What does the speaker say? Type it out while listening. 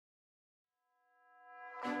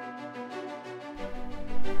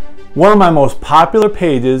One of my most popular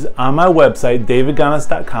pages on my website,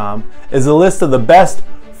 davidganas.com, is a list of the best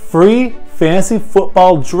free fantasy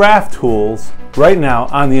football draft tools right now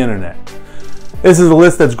on the internet. This is a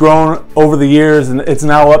list that's grown over the years, and it's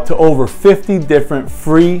now up to over 50 different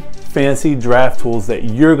free fantasy draft tools that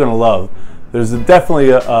you're going to love. There's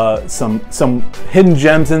definitely some hidden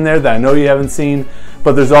gems in there that I know you haven't seen,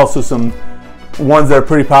 but there's also some ones that are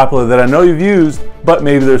pretty popular that I know you've used, but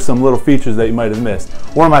maybe there's some little features that you might have missed.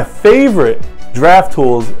 One of my favorite draft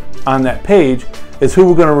tools on that page is who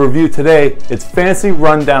we're going to review today. It's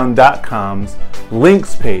FantasyRundown.com's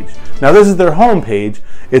links page. Now this is their home page.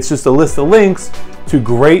 It's just a list of links to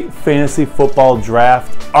great fantasy football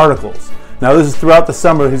draft articles. Now this is throughout the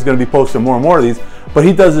summer. He's going to be posting more and more of these, but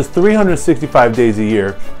he does this 365 days a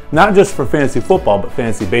year, not just for fantasy football, but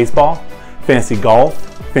fantasy baseball, fantasy golf,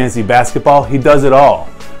 fantasy basketball. He does it all.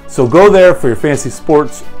 So go there for your fantasy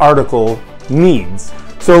sports article needs.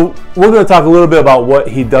 So we're going to talk a little bit about what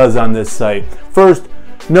he does on this site. First,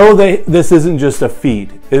 know that this isn't just a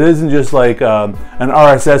feed. It isn't just like an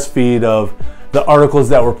RSS feed of the articles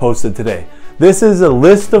that were posted today. This is a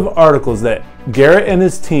list of articles that Garrett and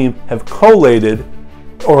his team have collated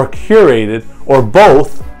or curated or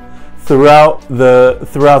both throughout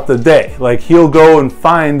the day. Like, he'll go and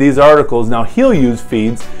find these articles. Now he'll use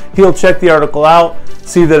feeds. He'll check the article out,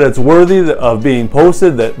 see that it's worthy of being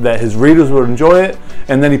posted, that his readers would enjoy it,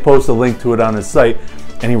 and then he posts a link to it on his site.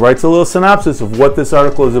 And he writes a little synopsis of what this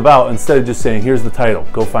article is about instead of just saying, here's the title,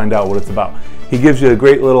 go find out what it's about. He gives you a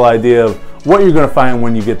great little idea of what you're going to find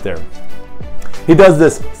when you get there. He does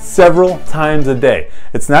this several times a day.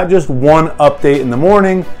 It's not just one update in the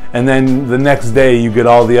morning and then the next day you get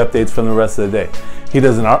all the updates from the rest of the day. He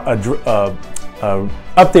does an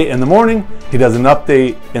update in the morning, he does an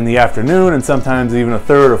update in the afternoon, and sometimes even a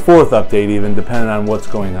third or fourth update even, depending on what's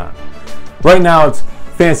going on. Right now it's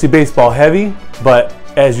fantasy baseball heavy, but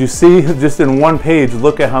as you see just in one page,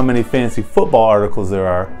 look at how many fantasy football articles there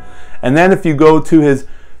are. And then if you go to his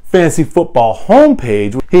fantasy football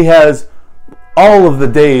homepage, he has all of the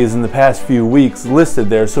days in the past few weeks listed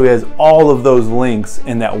there, so he has all of those links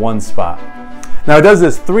in that one spot. Now he does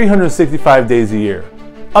this 365 days a year,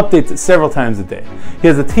 updates it several times a day. He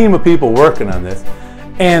has a team of people working on this,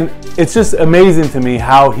 and it's just amazing to me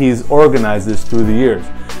how he's organized this through the years.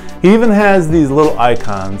 He even has these little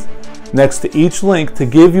icons next to each link to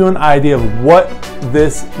give you an idea of what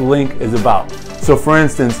this link is about. So for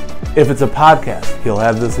instance, if it's a podcast, he'll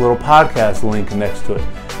have this little podcast link next to it.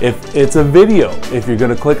 If it's a video, if you're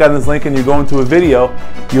going to click on this link and you're going to a video,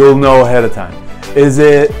 you'll know ahead of time. Is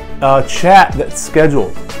it a chat that's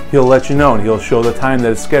scheduled? He'll let you know and he'll show the time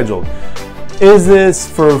that it's scheduled. Is this,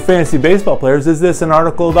 for fantasy baseball players, is this an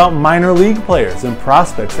article about minor league players and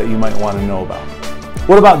prospects that you might want to know about?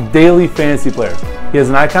 What about daily fantasy players? He has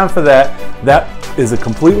an icon for that. That is a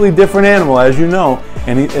completely different animal, as you know,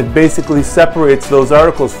 and it basically separates those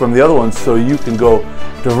articles from the other ones so you can go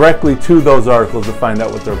directly to those articles to find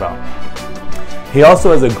out what they're about. He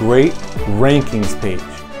also has a great rankings page.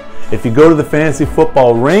 If you go to the fantasy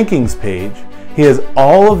football rankings page, he has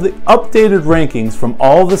all of the updated rankings from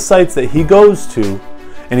all the sites that he goes to,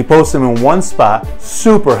 and he posts them in one spot.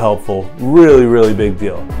 Super helpful, really, really big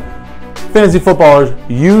deal. Fantasy footballers,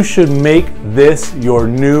 you should make this your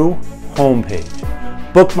new homepage.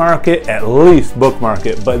 Bookmark it, at least bookmark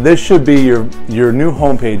it, but this should be your new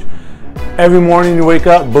homepage. Every morning you wake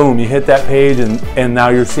up, boom, you hit that page, and now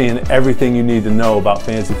you're seeing everything you need to know about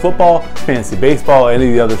fantasy football, fantasy baseball, any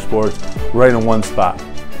of the other sports right in one spot.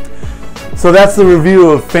 So that's the review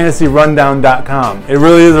of FantasyRundown.com. It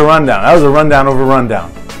really is a rundown. That was a rundown over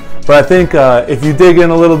rundown. But I think if you dig in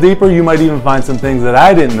a little deeper, you might even find some things that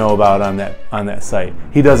I didn't know about on that site.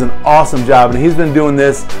 He does an awesome job, and he's been doing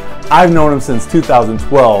this. I've known him since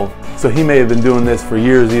 2012, so he may have been doing this for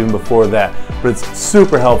years even before that. But it's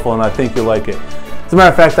super helpful, and I think you'll like it. As a matter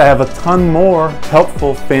of fact, I have a ton more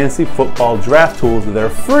helpful fantasy football draft tools that are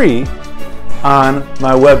free on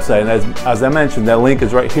my website. And as I mentioned, that link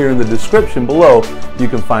is right here in the description below. You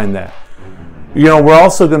can find that. You know, we're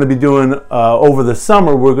also going to be doing, over the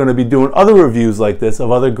summer, we're going to be doing other reviews like this of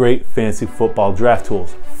other great fantasy football draft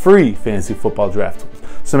tools, free fantasy football draft tools.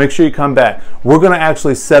 So make sure you come back. We're going to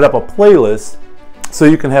actually set up a playlist so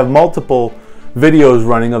you can have multiple videos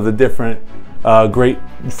running of the different great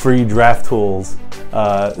free draft tools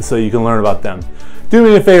so you can learn about them. Do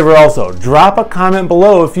me a favor also, drop a comment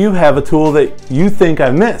below if you have a tool that you think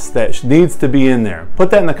I missed that needs to be in there. Put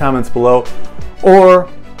that in the comments below, or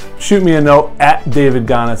shoot me a note at David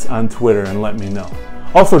Ganas on Twitter and let me know.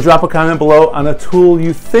 Also, drop a comment below on a tool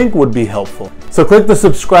you think would be helpful. So click the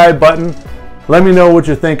subscribe button, Let me know what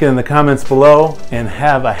you're thinking in the comments below, and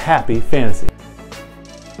have a happy fantasy.